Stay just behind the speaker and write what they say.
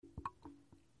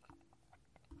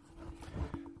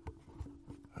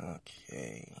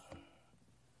Okay.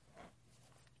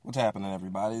 What's happening,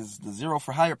 everybody? It's the Zero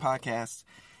for Hire podcast.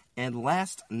 And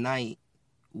last night,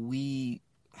 we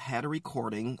had a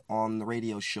recording on the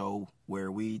radio show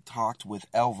where we talked with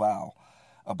El Val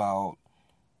about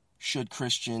should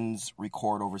Christians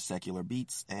record over secular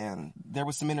beats. And there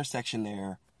was some intersection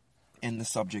there in the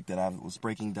subject that I was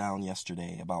breaking down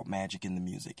yesterday about magic in the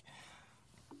music.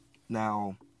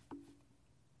 Now,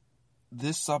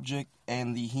 this subject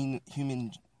and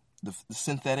the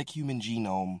synthetic human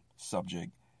genome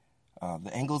subject,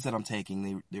 the angles that I'm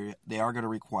taking, they are going to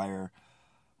require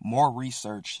more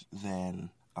research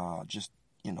than just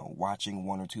watching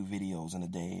one or two videos in a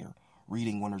day or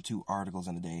reading one or two articles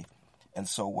in a day. And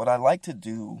so what I like to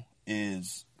do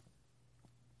is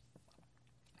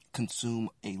consume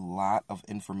a lot of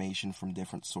information from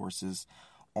different sources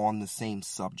on the same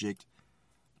subject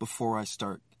before I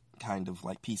start kind of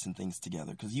like piecing things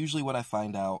together. Because usually what I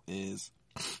find out is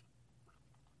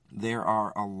there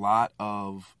are a lot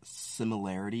of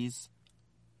similarities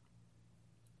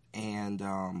and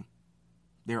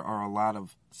there are a lot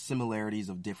of similarities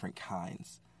of different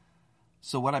kinds.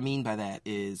 So what I mean by that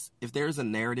is if there's a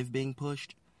narrative being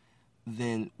pushed,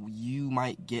 then you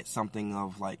might get something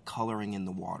of like coloring in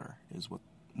the water is what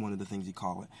one of the things you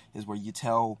call it, is where you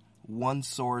tell one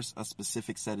source a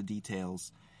specific set of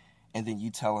details and then you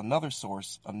tell another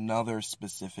source another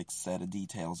specific set of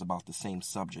details about the same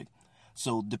subject.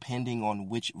 So depending on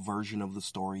which version of the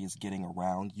story is getting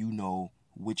around, you know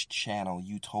which channel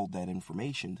you told that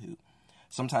information to.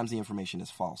 Sometimes the information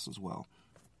is false as well.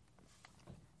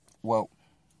 Well,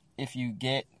 if you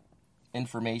get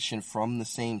information from the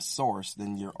same source,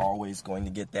 then you're always going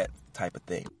to get that type of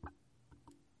thing.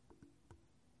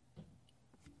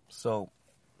 So,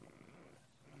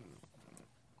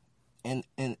 in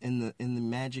the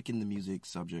magic in the music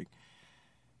subject,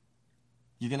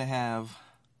 you're going to have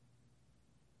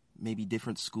maybe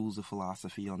different schools of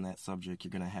philosophy on that subject. You're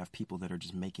going to have people that are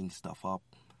just making stuff up.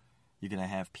 You're going to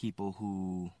have people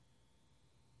who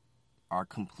are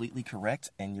completely correct,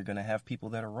 and you're going to have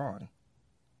people that are wrong.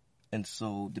 And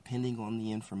so, depending on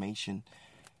the information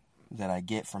that I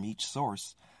get from each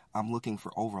source, I'm looking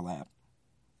for overlap.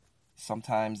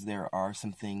 Sometimes there are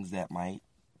some things that might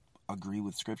agree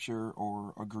with Scripture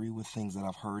or agree with things that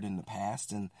I've heard in the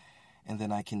past, and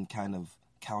then I can kind of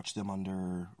couch them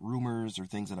under rumors or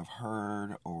things that I've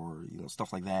heard or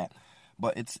stuff like that.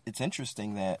 But it's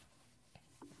interesting that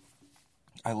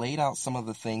I laid out some of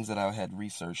the things that I had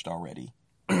researched already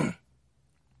in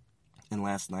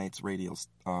last night's radio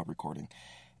recording,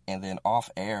 and then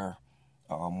off air,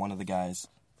 one of the guys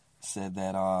said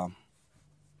that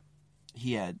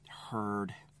he had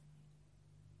heard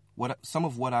some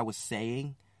of what I was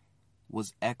saying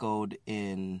was echoed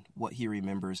in what he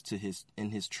remembers in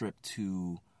his trip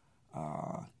to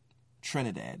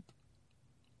Trinidad,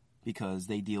 because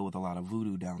they deal with a lot of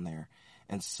voodoo down there.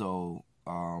 And so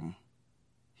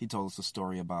he told us a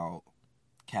story about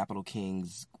Capital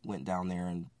Kings went down there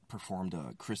and performed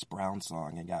a Chris Brown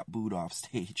song and got booed off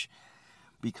stage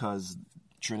because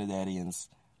Trinidadians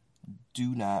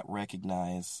do not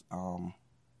recognize,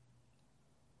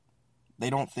 they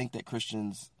don't think that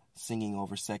Christians singing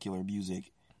over secular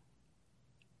music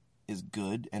is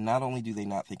good. And not only do they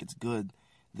not think it's good,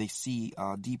 they see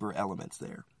deeper elements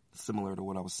there, similar to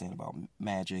what I was saying about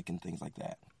magic and things like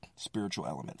that, spiritual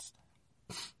elements.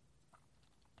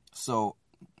 So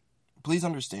please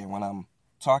understand, when I'm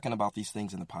talking about these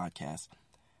things in the podcast,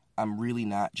 I'm really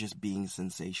not just being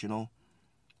sensational.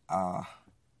 A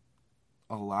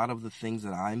lot of the things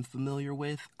that I'm familiar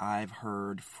with, I've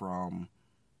heard from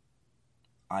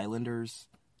islanders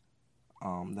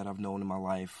that I've known in my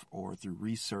life, or through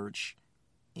research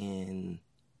in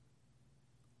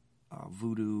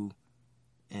voodoo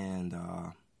and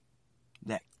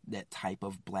that type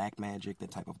of black magic,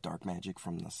 that type of dark magic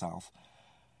from the South.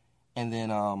 And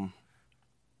then I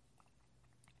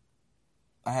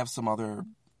have some other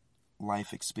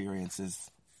life experiences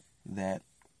that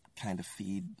kind of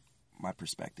feed my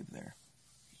perspective there,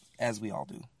 as we all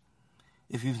do.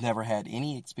 If you've never had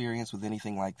any experience with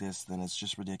anything like this, then it's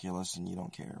just ridiculous and you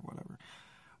don't care, whatever.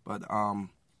 But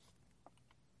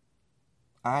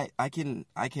I can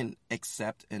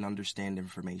accept and understand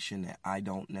information that I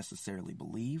don't necessarily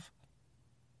believe.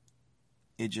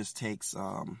 It just takes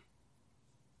a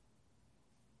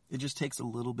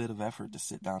little bit of effort to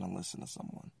sit down and listen to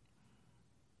someone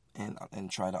and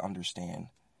try to understand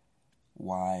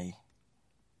why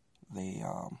they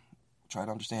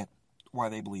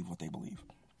believe what they believe.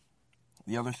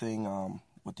 The other thing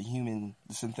with the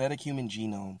synthetic human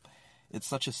genome, it's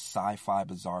such a sci-fi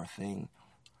bizarre thing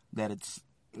that it's,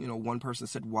 one person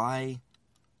said, why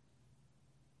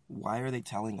Why are they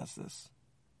telling us this?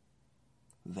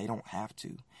 They don't have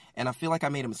to. And I feel like I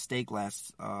made a mistake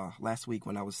last week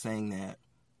when I was saying that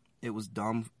it was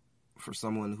dumb for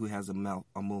someone who has a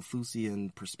Malthusian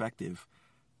perspective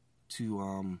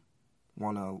to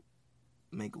want to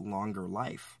make longer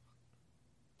life.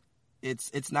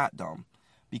 It's not dumb,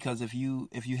 because if you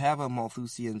have a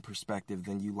Malthusian perspective,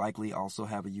 then you likely also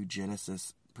have a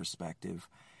eugenicist perspective,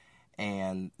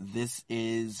 and this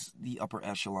is the upper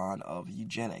echelon of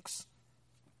eugenics,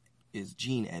 is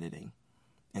gene editing.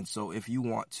 And so if you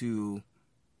want to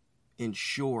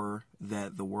ensure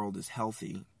that the world is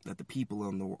healthy, that the people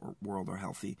in the world are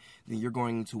healthy, then you're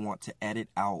going to want to edit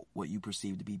out what you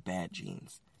perceive to be bad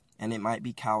genes. And it might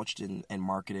be couched and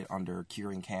marketed under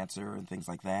curing cancer and things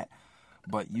like that.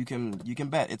 But you can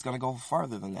bet it's going to go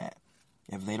farther than that.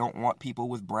 If they don't want people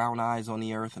with brown eyes on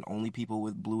the earth and only people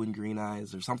with blue and green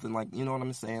eyes or something, like, you know what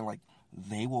I'm saying? Like,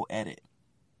 they will edit.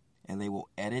 And they will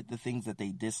edit the things that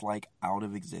they dislike out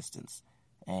of existence.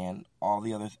 And all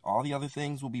the other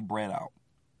things will be bred out,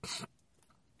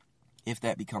 if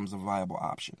that becomes a viable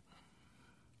option.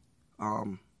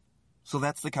 So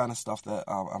that's the kind of stuff that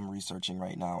I'm researching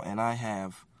right now, and I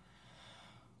have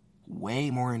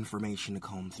way more information to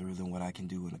comb through than what I can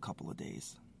do in a couple of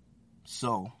days.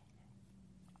 So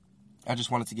I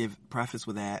just wanted to give preface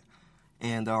with that,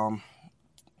 and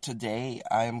today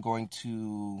I am going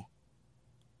to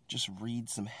just read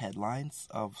some headlines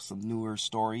of some newer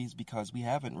stories, because we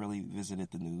haven't really visited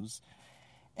the news.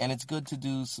 And it's good to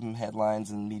do some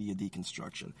headlines and media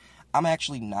deconstruction. I'm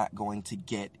actually not going to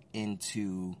get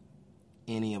into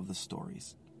any of the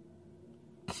stories.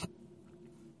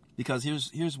 Because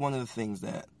here's one of the things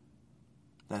that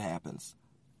happens.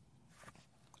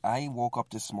 I woke up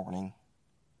this morning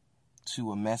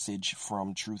to a message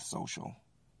from Truth Social.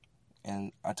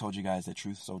 And I told you guys that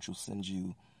Truth Social sends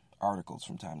you articles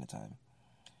from time to time.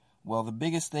 Well, the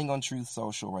biggest thing on Truth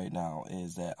Social right now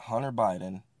is that Hunter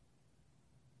Biden,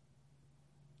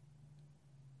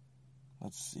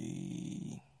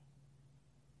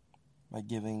 by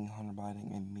giving Hunter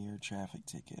Biden a mere traffic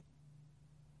ticket.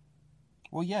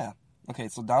 Well, yeah. Okay,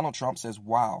 so Donald Trump says,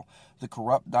 wow, the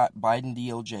corrupt Biden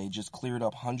DOJ just cleared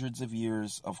up hundreds of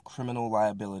years of criminal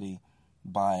liability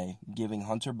by giving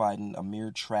Hunter Biden a mere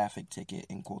traffic ticket,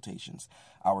 in quotations.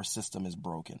 Our system is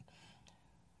broken.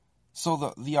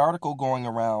 So the article going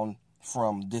around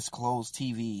from Disclosed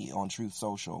TV on Truth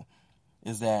Social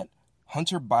is that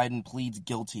Hunter Biden pleads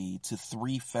guilty to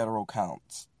 3 federal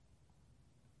counts,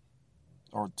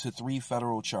 or to 3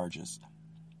 federal charges.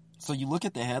 So you look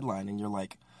at the headline and you're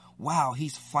like, wow,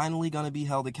 he's finally going to be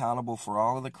held accountable for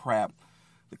all of the crap,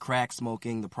 the crack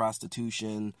smoking, the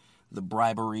prostitution, the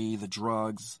bribery, the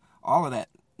drugs, all of that.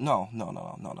 No.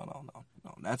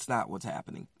 That's not what's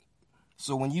happening.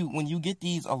 So when you get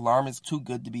these alarmist, too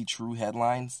good to be true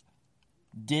headlines,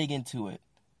 dig into it,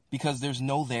 because there's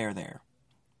no there.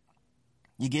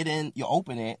 You get in, you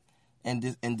open it, and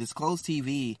Disclosed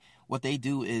TV, what they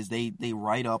do is they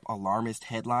write up alarmist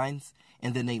headlines,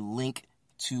 and then they link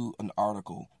to an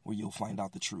article where you'll find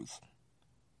out the truth.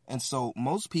 And so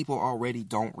most people already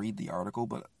don't read the article,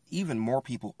 but even more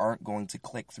people aren't going to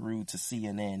click through to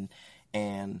CNN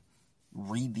and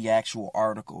read the actual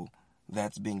article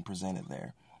that's being presented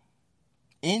there.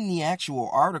 In the actual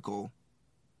article,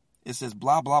 it says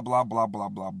blah, blah, blah, blah, blah,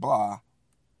 blah, blah,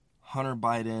 Hunter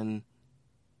Biden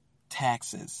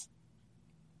taxes.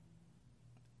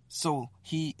 So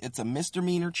it's a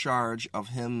misdemeanor charge of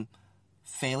him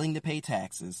failing to pay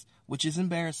taxes, which is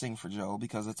embarrassing for Joe,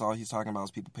 because that's all he's talking about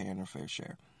is people paying their fair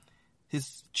share.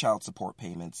 His child support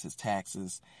payments, his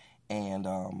taxes, and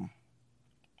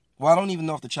well, I don't even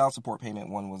know if the child support payment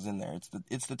one was in there.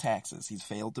 It's the taxes. He's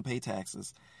failed to pay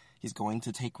taxes. He's going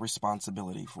to take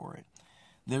responsibility for it.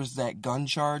 There's that gun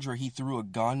charge where he threw a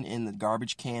gun in the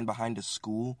garbage can behind a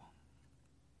school.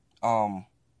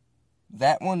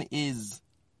 That one is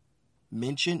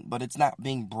mentioned, but it's not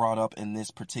being brought up in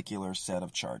this particular set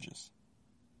of charges.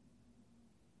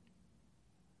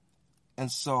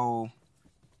 And so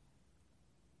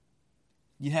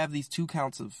you have these 2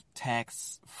 counts of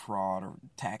tax fraud or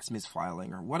tax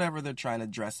misfiling or whatever they're trying to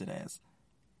dress it as.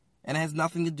 And it has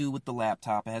nothing to do with the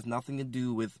laptop. It has nothing to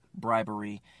do with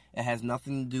bribery. It has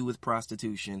nothing to do with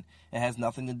prostitution. It has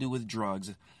nothing to do with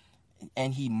drugs.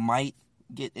 And he might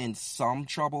get in some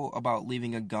trouble about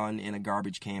leaving a gun in a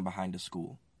garbage can behind a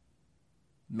school.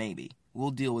 Maybe.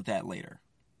 We'll deal with that later.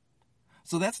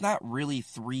 So that's not really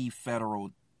 3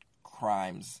 federal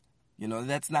crimes. You know,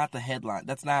 that's not the headline.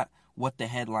 That's not what the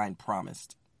headline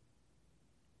promised.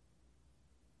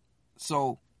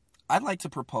 So I'd like to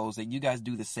propose that you guys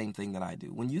do the same thing that I do.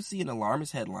 When you see an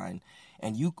alarmist headline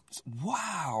and you,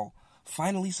 wow,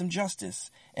 finally some justice,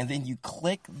 and then you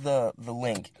click the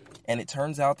link and it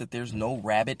turns out that there's no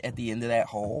rabbit at the end of that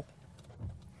hole,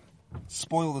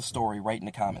 spoil the story right in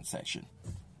the comment section.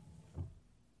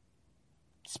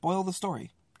 Spoil the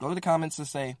story. Go to the comments and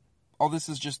say, oh, this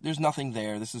is just, there's nothing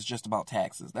there. This is just about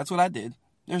taxes. That's what I did.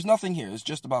 There's nothing here. It's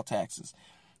just about taxes.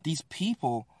 These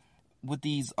people with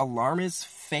these alarmist,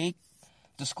 fake,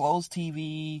 Disclosed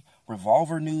TV,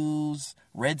 Revolver News,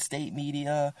 Red State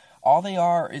Media, all they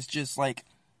are is just like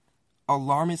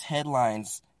alarmist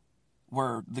headlines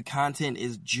where the content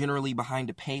is generally behind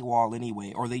a paywall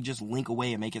anyway, or they just link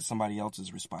away and make it somebody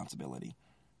else's responsibility.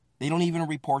 They don't even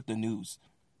report the news.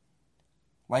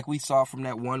 Like we saw from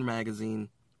that one magazine,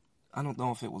 I don't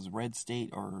know if it was Red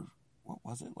State or what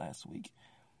was it last week?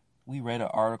 We read an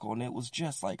article and it was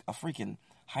just like a freaking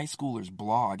high schooler's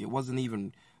blog. It wasn't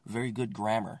even very good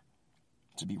grammar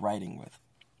to be writing with.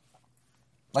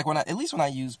 Like at least when I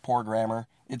use poor grammar,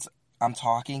 I'm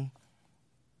talking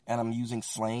and I'm using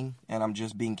slang and I'm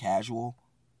just being casual.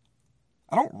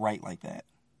 I don't write like that.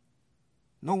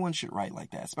 No one should write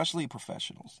like that, especially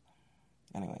professionals.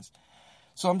 Anyways,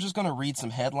 so I'm just going to read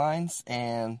some headlines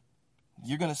and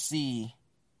you're going to see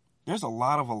there's a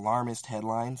lot of alarmist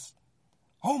headlines.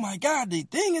 Oh my God, the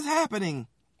thing is happening.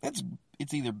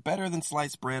 It's either better than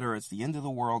sliced bread or it's the end of the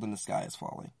world and the sky is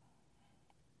falling.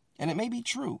 And it may be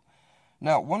true.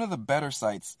 Now, one of the better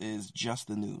sites is Just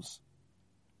the News.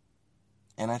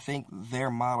 And I think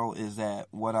their model is that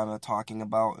what I'm talking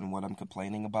about and what I'm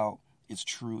complaining about is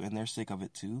true and they're sick of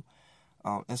it too.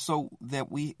 And so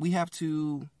that we have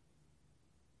to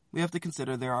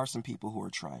consider there are some people who are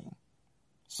trying.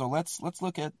 So let's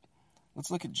look at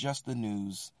Just the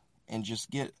News and just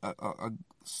get a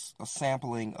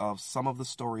sampling of some of the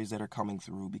stories that are coming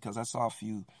through, because I saw a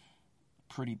few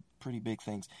pretty big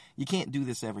things. You can't do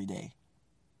this every day.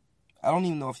 I don't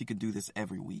even know if you could do this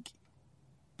every week,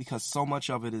 because so much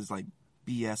of it is like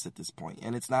BS at this point.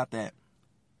 And it's not that.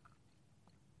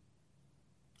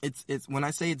 It's when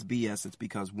I say it's BS, it's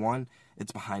because one,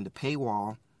 it's behind a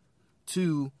paywall.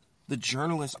 Two, the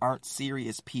journalists aren't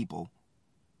serious people.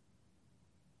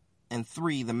 And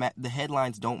three, the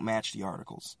headlines don't match the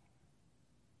articles.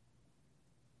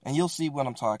 And you'll see what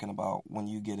I'm talking about when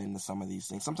you get into some of these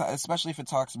things. Sometimes, especially if it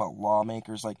talks about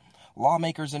lawmakers, like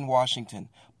lawmakers in Washington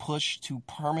push to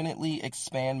permanently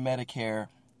expand Medicare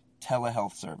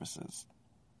telehealth services.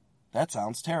 That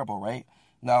sounds terrible, right?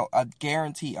 Now, I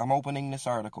guarantee, I'm opening this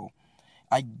article.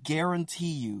 I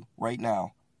guarantee you right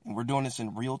now, and we're doing this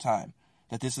in real time,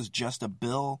 that this is just a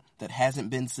bill that hasn't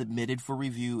been submitted for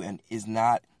review and is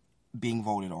not being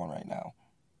voted on right now.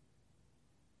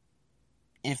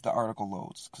 If the article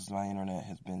loads, because my internet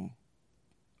has been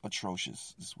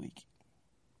atrocious this week.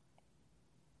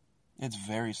 It's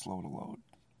very slow to load.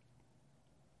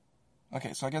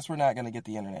 Okay, so I guess we're not going to get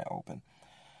the internet open.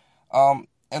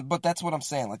 But that's what I'm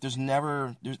saying. Like,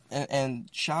 and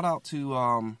shout out to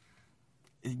a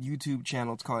YouTube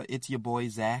channel. It's called It's Your Boy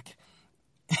Zach,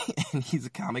 and he's a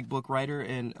comic book writer,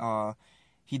 and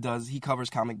he covers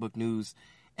comic book news.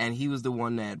 And he was the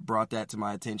one that brought that to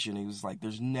my attention. He was like,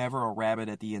 there's never a rabbit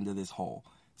at the end of this hole.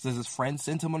 Says his friend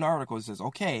sent him an article. He says,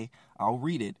 okay, I'll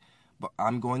read it, but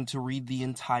I'm going to read the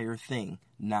entire thing,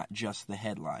 not just the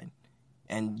headline.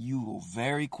 And you will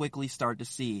very quickly start to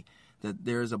see that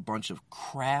there's a bunch of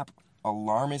crap,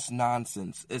 alarmist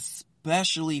nonsense,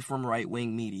 especially from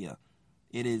right-wing media.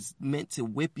 It is meant to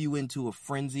whip you into a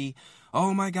frenzy.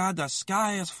 Oh my God, the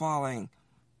sky is falling.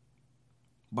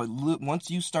 But once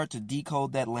you start to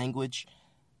decode that language,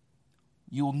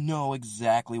 you'll know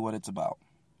exactly what it's about.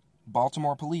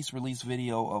 Baltimore police released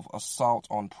video of assault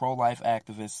on pro-life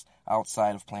activists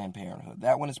outside of Planned Parenthood.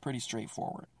 That one is pretty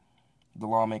straightforward. The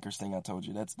lawmakers thing I told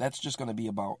you, that's just going to be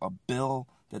about a bill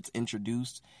that's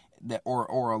introduced,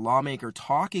 or a lawmaker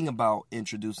talking about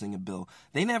introducing a bill.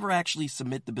 They never actually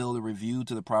submit the bill to review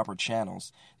to the proper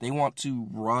channels. They want to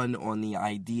run on the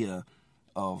idea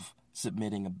of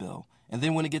submitting a bill. And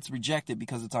then when it gets rejected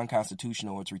because it's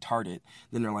unconstitutional or it's retarded,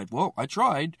 then they're like, well, I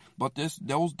tried, but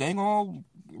those dang old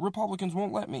Republicans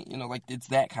won't let me. Like, it's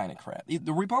that kind of crap.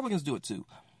 The Republicans do it too.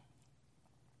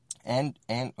 And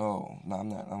oh, no, I'm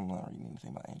not reading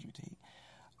anything about Andrew Tate.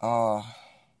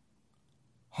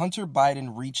 Hunter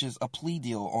Biden reaches a plea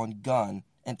deal on gun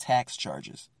and tax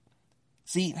charges.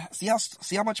 See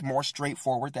how much more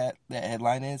straightforward that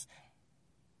headline is?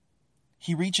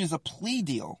 He reaches a plea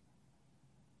deal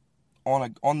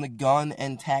on the gun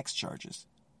and tax charges.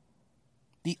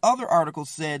 The other article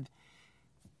said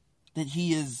that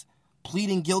he is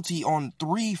pleading guilty on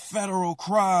 3 federal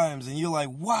crimes, and you're like,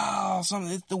 wow,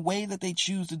 it's the way that they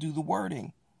choose to do the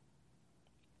wording.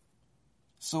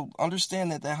 So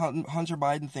understand that Hunter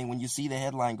Biden thing, when you see the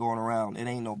headline going around, it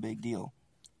ain't no big deal.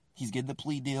 He's getting the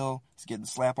plea deal. He's getting the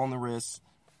slap on the wrist.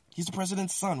 He's the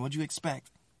president's son. What'd you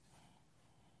expect?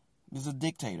 He's a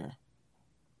dictator.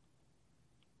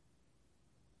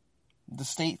 The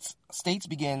states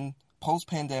begin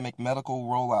post-pandemic medical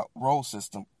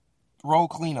roll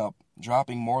cleanup,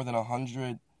 dropping more than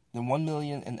 1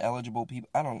 million ineligible people.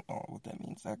 I don't know what that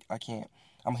means. I can't.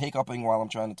 I'm hiccuping while I'm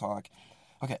trying to talk.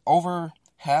 Okay, over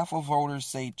half of voters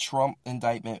say Trump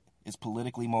indictment is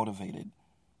politically motivated.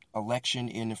 Election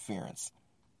interference.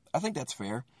 I think that's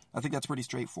fair. I think that's pretty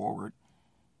straightforward.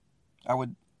 I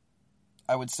would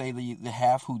say the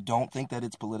half who don't think that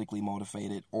it's politically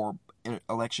motivated or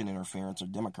election interference are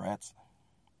Democrats.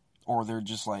 Or they're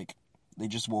just like, they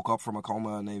just woke up from a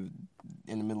coma and they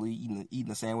in the middle of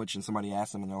eating a sandwich and somebody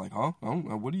asked them and they're like, huh? I don't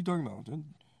know. What are you talking about?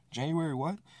 January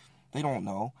what? They don't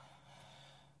know.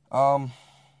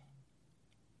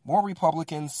 More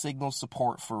Republicans signal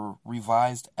support for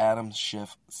revised Adam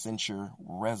Schiff censure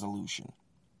resolution.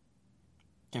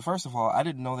 Okay, first of all, I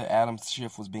didn't know that Adam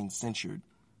Schiff was being censured,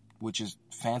 which is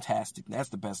fantastic. That's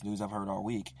the best news I've heard all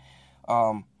week.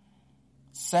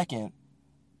 Second,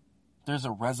 there's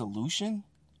a resolution.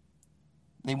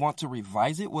 They want to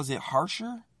revise it. Was it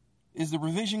harsher? Is the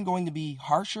revision going to be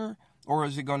harsher, or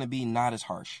is it going to be not as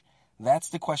harsh? That's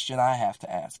the question I have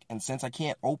to ask. And since I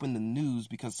can't open the news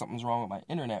because something's wrong with my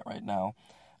internet right now,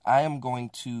 I am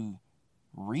going to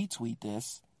retweet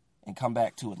this and come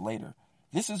back to it later.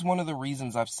 This is one of the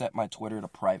reasons I've set my Twitter to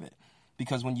private.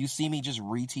 Because when you see me just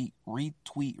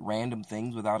retweet random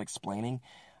things without explaining,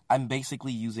 I'm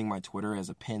basically using my Twitter as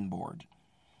a pin board.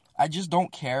 I just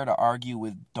don't care to argue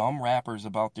with dumb rappers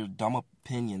about their dumb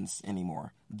opinions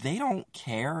anymore. They don't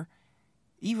care.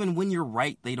 Even when you're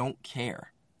right, they don't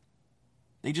care.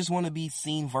 They just want to be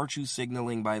seen virtue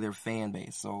signaling by their fan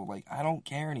base. So, I don't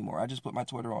care anymore. I just put my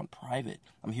Twitter on private.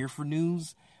 I'm here for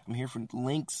news. I'm here for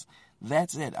links.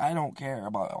 That's it. I don't care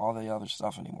about all the other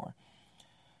stuff anymore.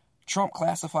 Trump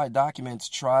classified documents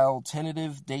trial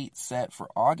tentative date set for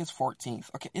August 14th.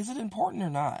 Okay, is it important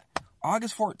or not?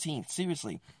 August 14th,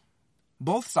 seriously.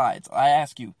 Both sides, I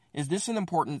ask you, is this an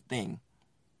important thing?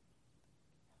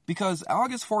 Because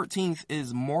August 14th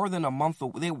is more than a month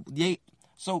away.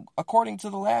 So, according to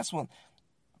the last one,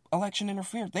 election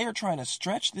interference, they are trying to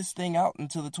stretch this thing out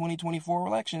until the 2024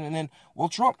 election. And then, well,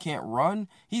 Trump can't run.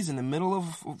 He's in the middle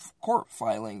of court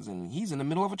filings, and he's in the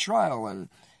middle of a trial. And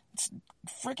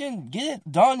freaking get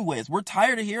it done with. We're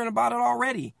tired of hearing about it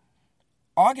already.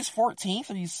 August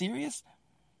 14th? Are you serious?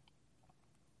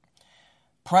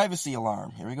 Privacy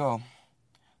alarm. Here we go.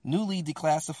 Newly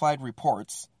declassified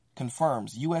reports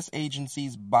confirms U.S.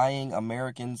 agencies buying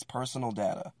Americans' personal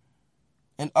data.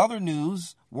 In other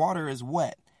news, water is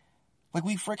wet.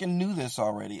 We freaking knew this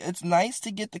already. It's nice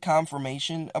to get the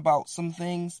confirmation about some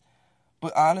things,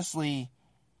 but honestly,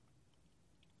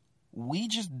 we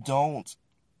just don't.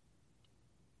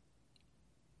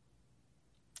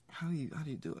 How do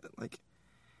you do it?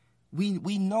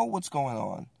 We know what's going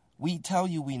on. We tell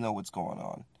you we know what's going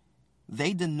on.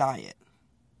 They deny it.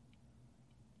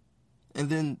 And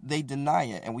then they deny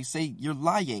it, and we say, you're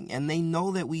lying. And they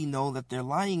know that we know that they're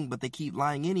lying, but they keep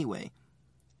lying anyway.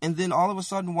 And then all of a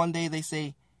sudden, one day they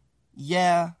say,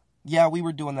 yeah, we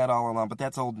were doing that all along, but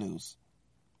that's old news.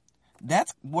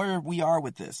 That's where we are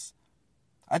with this.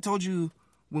 I told you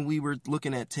when we were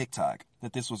looking at TikTok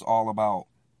that this was all about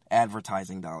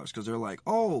advertising dollars, because they're like,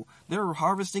 oh, they're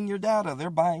harvesting your data. They're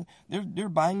buying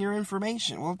your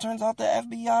information. Well, it turns out the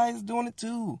FBI is doing it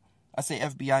too. I say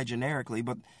FBI generically,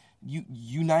 but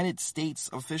United States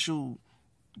official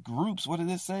groups, what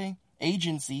did it say?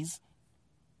 Agencies.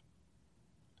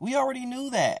 We already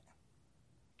knew that.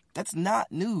 That's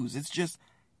not news. It's just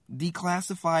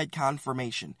declassified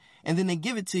confirmation. And then they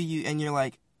give it to you and you're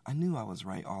like, I knew I was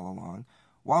right all along.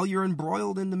 While you're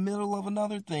embroiled in the middle of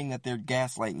another thing that they're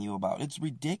gaslighting you about. It's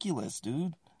ridiculous,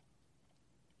 dude.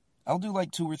 I'll do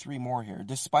 2 or 3 more here.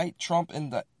 Despite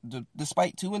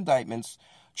 2 indictments,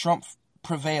 Trump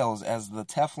prevails as the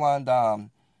Teflon Dom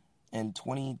in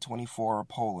 2024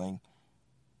 polling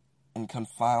and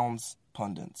confounds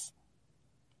pundits.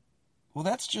 Well,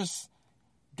 that's just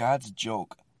God's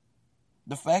joke.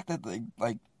 The fact that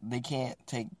they can't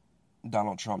take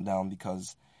Donald Trump down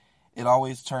because it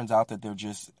always turns out that they're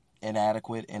just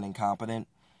inadequate and incompetent.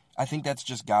 I think that's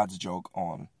just God's joke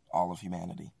on all of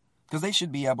humanity. Because they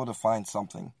should be able to find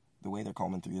something the way they're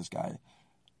combing through this guy.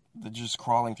 They're just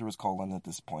crawling through his colon at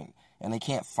this point, and they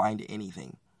can't find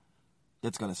anything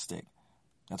that's going to stick.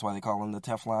 That's why they call him the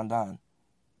Teflon Don.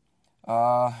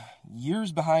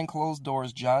 Years behind closed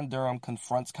doors, John Durham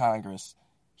confronts Congress.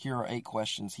 Here are 8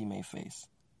 questions he may face.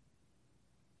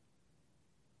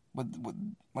 But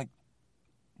like,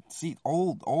 see,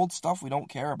 old stuff we don't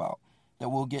care about. That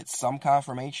we'll get some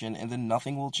confirmation and then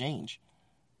nothing will change.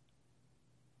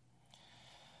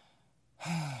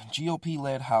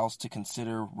 GOP-led House to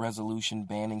consider resolution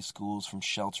banning schools from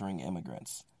sheltering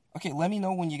immigrants. Okay, let me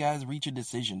know when you guys reach a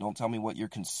decision. Don't tell me what you're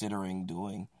considering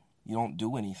doing. You don't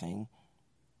do anything.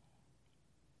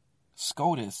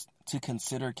 SCOTUS to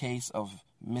consider case of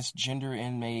misgender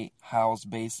inmate housed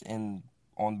based on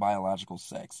biological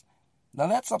sex. Now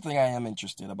that's something I am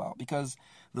interested about, because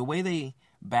the way they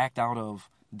backed out of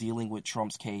dealing with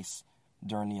Trump's case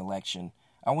during the election,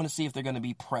 I want to see if they're going to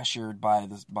be pressured by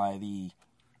the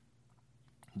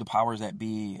powers that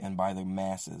be and by the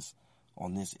masses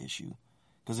on this issue.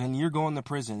 Because when you're going to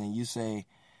prison and you say,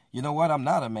 you know what, I'm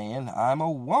not a man, I'm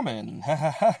a woman, ha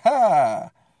ha ha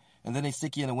ha, and then they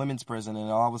stick you in a women's prison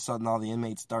and all of a sudden all the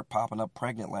inmates start popping up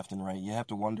pregnant left and right, you have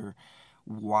to wonder,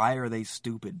 why are they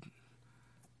stupid?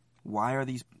 Why are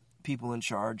these people in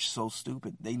charge so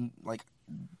stupid? They, like,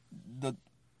 the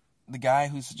guy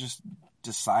who's just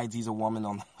decides he's a woman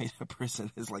on the way to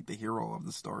prison is like the hero of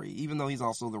the story, even though he's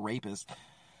also the rapist.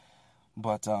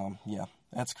 But yeah,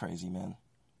 that's crazy, man.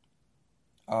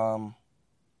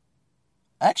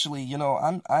 Actually, you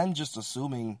know, I'm just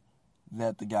assuming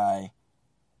that the guy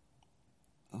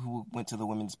who went to the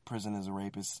women's prison is a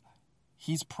rapist.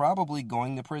 He's probably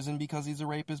going to prison because he's a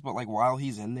rapist, but like while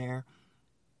he's in there,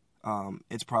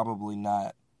 it's probably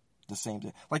not the same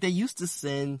thing. Like they used to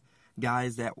send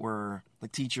guys that were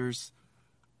like teachers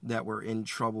that were in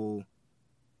trouble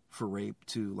for rape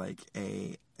to like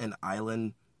an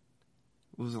island.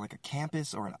 Was it like a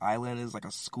campus or an island? It was like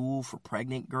a school for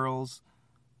pregnant girls.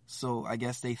 So I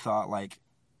guess they thought like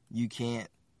you can't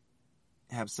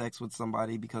have sex with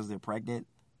somebody because they're pregnant,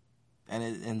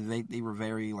 and they were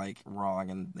very like wrong,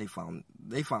 and they found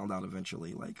out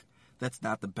eventually like that's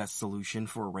not the best solution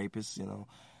for a rapist, you know.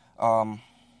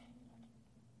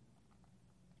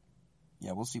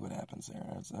 Yeah, we'll see what happens there.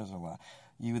 There's a lot.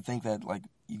 You would think that like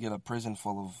you get a prison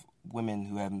full of women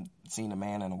who haven't seen a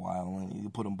man in a while, and you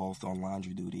put them both on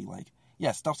laundry duty. Like,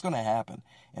 yeah, stuff's gonna happen,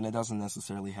 and it doesn't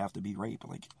necessarily have to be rape.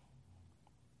 Like,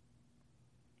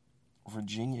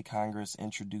 Virginia Congress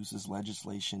introduces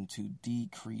legislation to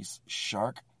decrease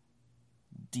shark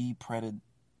depredation.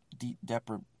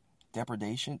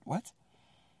 What?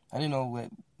 I didn't know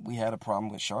that we had a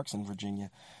problem with sharks in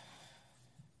Virginia.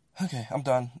 Okay, I'm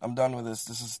done. I'm done with this.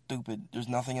 This is stupid. There's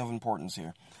nothing of importance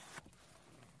here.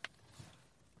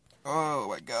 Oh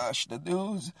my gosh, the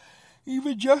news.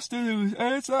 Even just the news.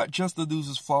 And it's not just the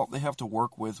news's fault. They have to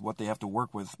work with what they have to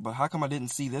work with. But how come I didn't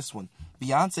see this one?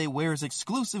 Beyonce wears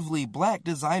exclusively black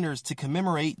designers to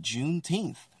commemorate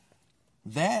Juneteenth.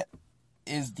 That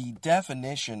is the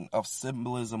definition of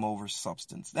symbolism over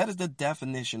substance. That is the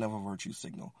definition of a virtue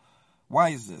signal. Why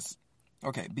is this?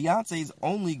 Okay, Beyonce's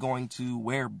only going to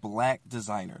wear black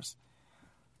designers.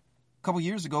 A couple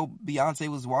years ago, Beyonce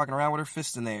was walking around with her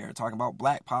fist in the air, talking about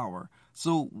black power.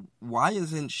 So why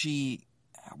hasn't she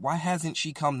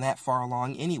come that far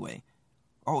along anyway?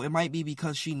 Oh, it might be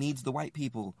because she needs the white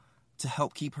people to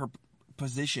help keep her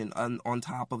position on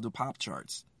top of the pop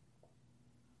charts.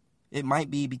 It might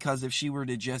be because if she were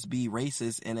to just be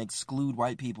racist and exclude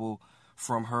white people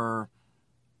from her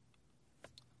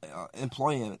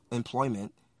employment,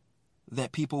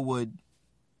 that people would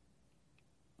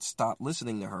stop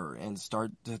listening to her and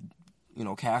start to, you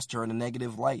know, cast her in a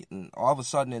negative light. And all of a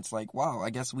sudden it's like, wow,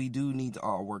 I guess we do need to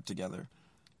all work together.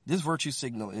 This virtue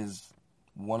signal is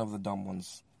one of the dumb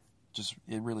ones. Just,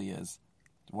 it really is.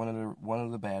 One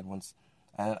of the bad ones.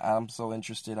 And I'm so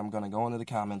interested, I'm going to go into the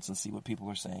comments and see what people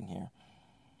are saying here.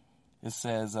 It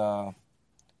says,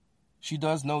 she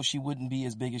does know she wouldn't be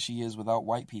as big as she is without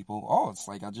white people. Oh, it's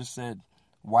like I just said,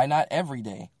 why not every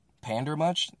day? Pander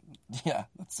much? Yeah,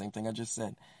 that's the same thing I just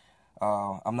said.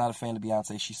 I'm not a fan of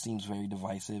Beyonce. She seems very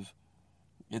divisive.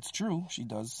 It's true. She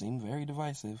does seem very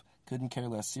divisive. Couldn't care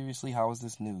less. Seriously, how is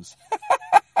this news?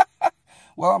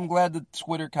 Well, I'm glad the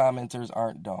Twitter commenters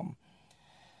aren't dumb.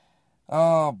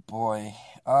 Oh, boy.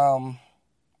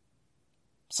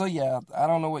 So, yeah, I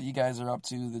don't know what you guys are up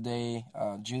to today.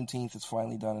 Juneteenth is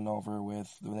finally done and over with.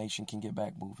 The nation can get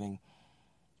back moving.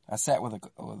 I sat with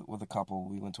a couple.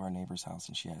 We went to our neighbor's house,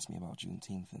 and she asked me about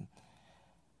Juneteenth, and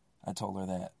I told her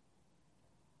that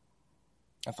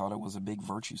I thought it was a big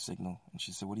virtue signal. And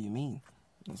she said, what do you mean?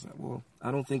 I said, well,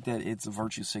 I don't think that it's a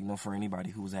virtue signal for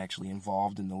anybody who was actually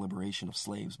involved in the liberation of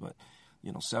slaves, but,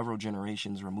 you know, several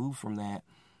generations removed from that,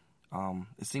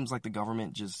 It seems like the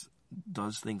government just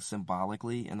does things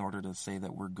symbolically in order to say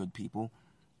that we're good people.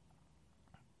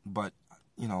 But,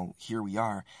 here we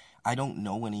are. I don't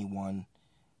know anyone,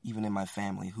 even in my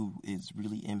family, who is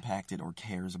really impacted or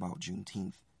cares about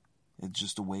Juneteenth. It's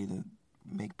just a way to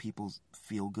make people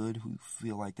feel good, who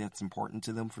feel like that's important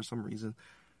to them for some reason.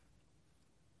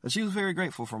 And she was very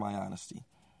grateful for my honesty.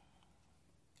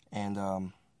 And,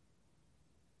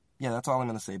 that's all I'm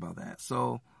going to say about that.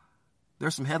 So,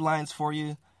 there's some headlines for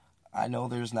you. I know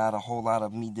there's not a whole lot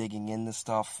of me digging into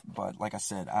stuff, but like I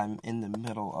said, I'm in the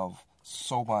middle of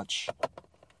so much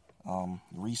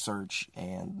research,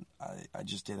 and I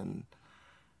just did an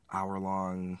hour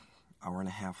and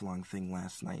a half long thing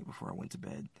last night before I went to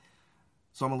bed.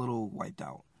 So I'm a little wiped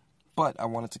out. But I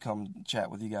wanted to come chat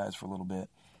with you guys for a little bit.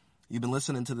 You've been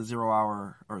listening to the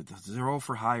the Zero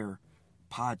for Hire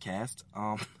podcast.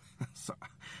 So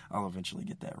I'll eventually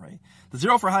get that right. The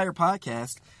Zero for Hire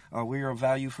podcast. We are a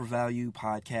value for value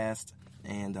podcast,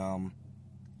 and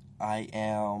I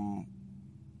am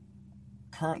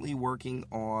currently working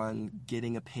on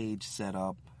getting a page set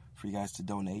up for you guys to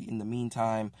donate. In the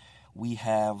meantime, we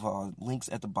have links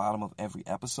at the bottom of every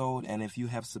episode, and if you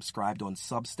have subscribed on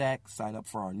Substack, sign up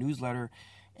for our newsletter,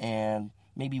 and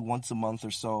maybe once a month,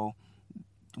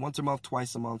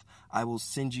 twice a month, I will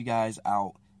send you guys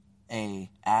out a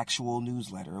actual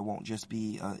newsletter. It won't just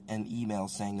be an email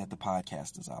saying that the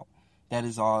podcast is out.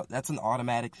 That's an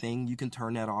automatic thing. You can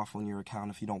turn that off on your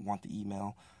account if you don't want the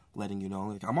email letting you know,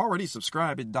 like, I'm already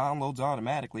subscribed, it downloads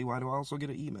automatically, why do I also get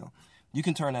an email? You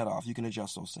can turn that off. You can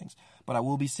adjust those things. But I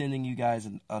will be sending you guys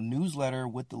a newsletter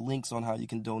with the links on how you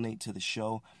can donate to the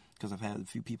show, because I've had a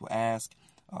few people ask.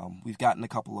 We've gotten a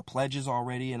couple of pledges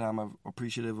already, and I'm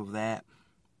appreciative of that.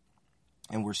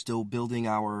 And we're still building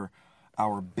our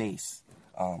base.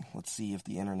 Let's see if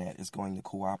the internet is going to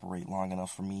cooperate long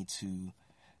enough for me to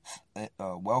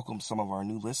welcome some of our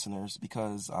new listeners,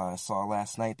 because I saw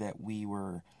last night that we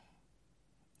were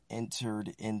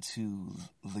entered into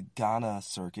the Ghana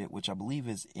circuit, which I believe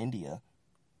is India.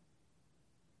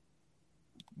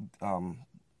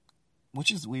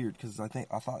 Which is weird, because I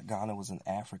thought Ghana was in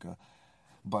Africa.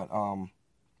 But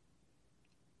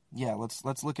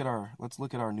let's look at our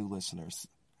new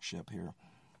listenership here,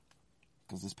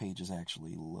 because this page is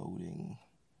actually loading.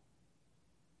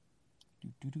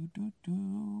 Give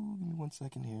me 1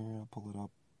 second here. I'll pull it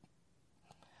up.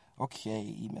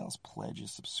 Okay, emails,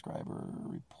 pledges, subscriber,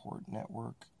 report,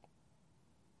 network.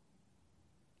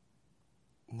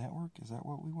 Network? Is that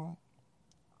what we want?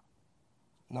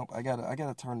 Nope, I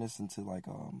gotta turn this into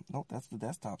nope, that's the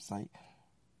desktop site.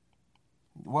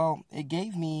 Well, it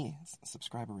gave me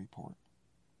subscriber report.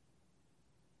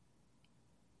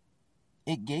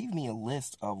 It gave me a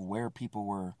list of where people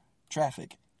were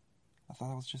traffic. I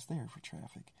thought it was just there for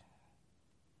traffic.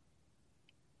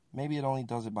 Maybe it only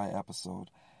does it by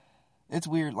episode. It's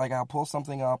weird, like I'll pull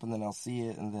something up and then I'll see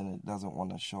it and then it doesn't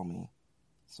want to show me.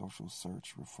 Social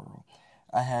search referral.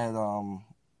 I had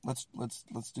let's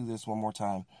do this one more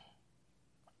time.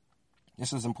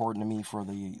 This is important to me for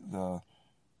the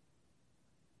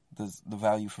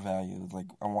value for value. Like,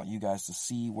 I want you guys to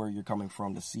see where you're coming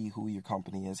from, to see who your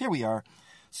company is. Here we are.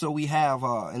 So we have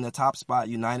in the top spot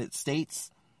United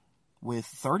States with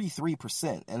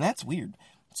 33%, and that's weird.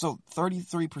 So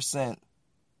 33%.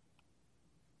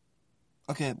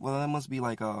 Okay, well that must be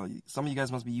like some of you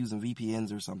guys must be using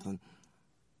VPNs or something.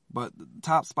 But the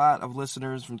top spot of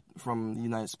listeners from the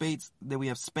United States. Then we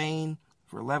have Spain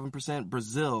for 11%,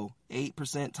 Brazil 8%,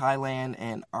 Thailand,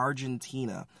 and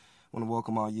Argentina. I want to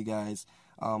welcome all you guys.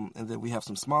 And then we have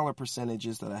some smaller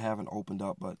percentages that I haven't opened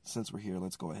up, but since we're here,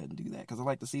 let's go ahead and do that, because I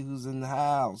like to see who's in the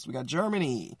house. We got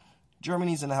Germany.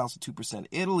 Germany's in the house at 2%.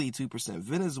 Italy, 2%.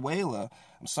 Venezuela.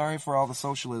 I'm sorry for all the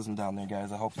socialism down there,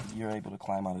 guys. I hope you're able to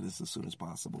climb out of this as soon as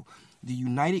possible. The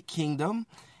United Kingdom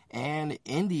and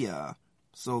India.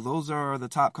 So those are the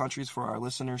top countries for our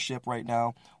listenership right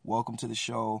now. Welcome to the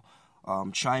show.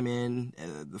 Chime in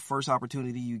the first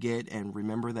opportunity you get, and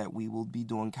remember that we will be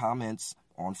doing comments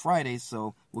on Fridays,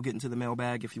 so we'll get into the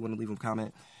mailbag if you want to leave a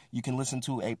comment. You can listen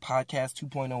to a podcast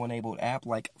 2.0 enabled app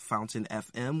like Fountain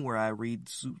FM, where I read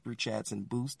super chats and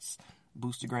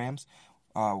boostergrams.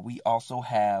 We also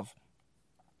have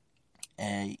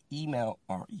a email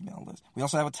list. We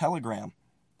also have a Telegram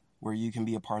where you can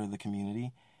be a part of the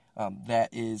community. That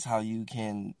is how you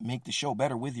can make the show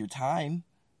better with your time.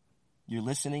 You're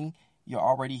listening. You're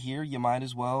already here. You might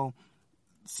as well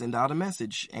send out a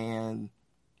message and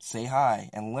say hi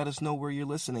and let us know where you're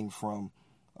listening from.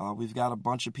 We've got a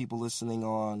bunch of people listening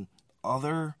on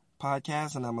other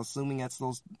podcasts, and I'm assuming that's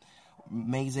those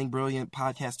amazing, brilliant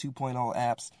Podcast 2.0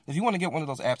 apps. If you want to get one of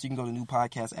those apps, you can go to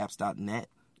newpodcastapps.net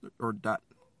or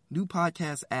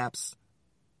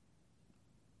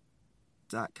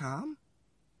newpodcastapps.com.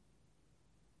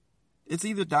 It's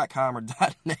either .com or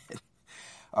 .net.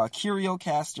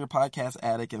 CurioCaster, Podcast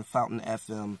Addict, and Fountain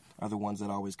FM are the ones that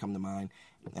always come to mind.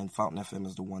 And Fountain FM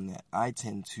is the one that I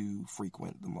tend to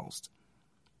frequent the most.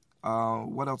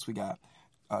 What else we got?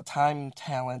 Time,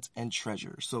 talent, and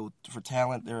treasure. So for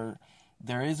talent,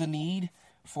 there is a need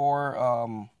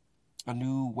for a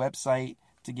new website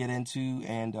to get into,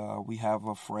 and we have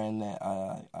a friend that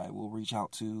I will reach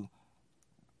out to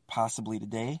possibly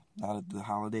today, now that the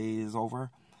holiday is over,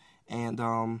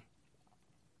 and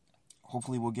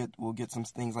hopefully we'll get some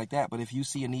things like that. But if you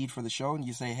see a need for the show and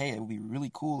you say, hey, it would be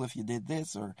really cool if you did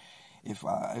this, or if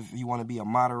you want to be a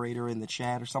moderator in the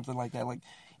chat or something like that, like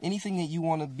anything that you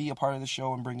want to be a part of the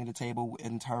show and bring to the table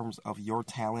in terms of your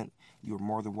talent, you're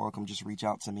more than welcome. Just reach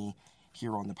out to me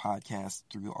here on the podcast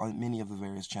through many of the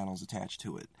various channels attached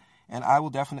to it, and I will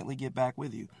definitely get back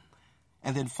with you.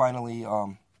 And then finally,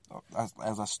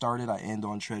 as I started, I end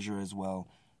on treasure as well.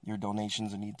 Your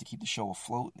donations are needed to keep the show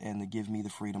afloat and to give me the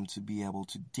freedom to be able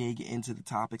to dig into the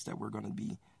topics that we're going to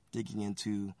be digging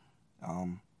into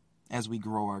as we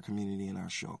grow our community and our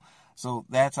show. So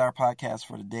that's our podcast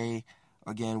for today.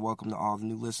 Again, welcome to all the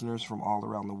new listeners from all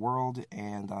around the world,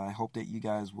 and I hope that you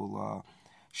guys will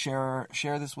share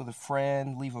this with a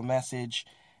friend, leave a message,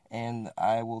 and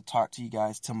I will talk to you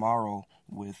guys tomorrow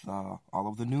with all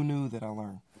of the new that I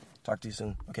learned. Talk to you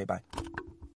soon. Okay, bye.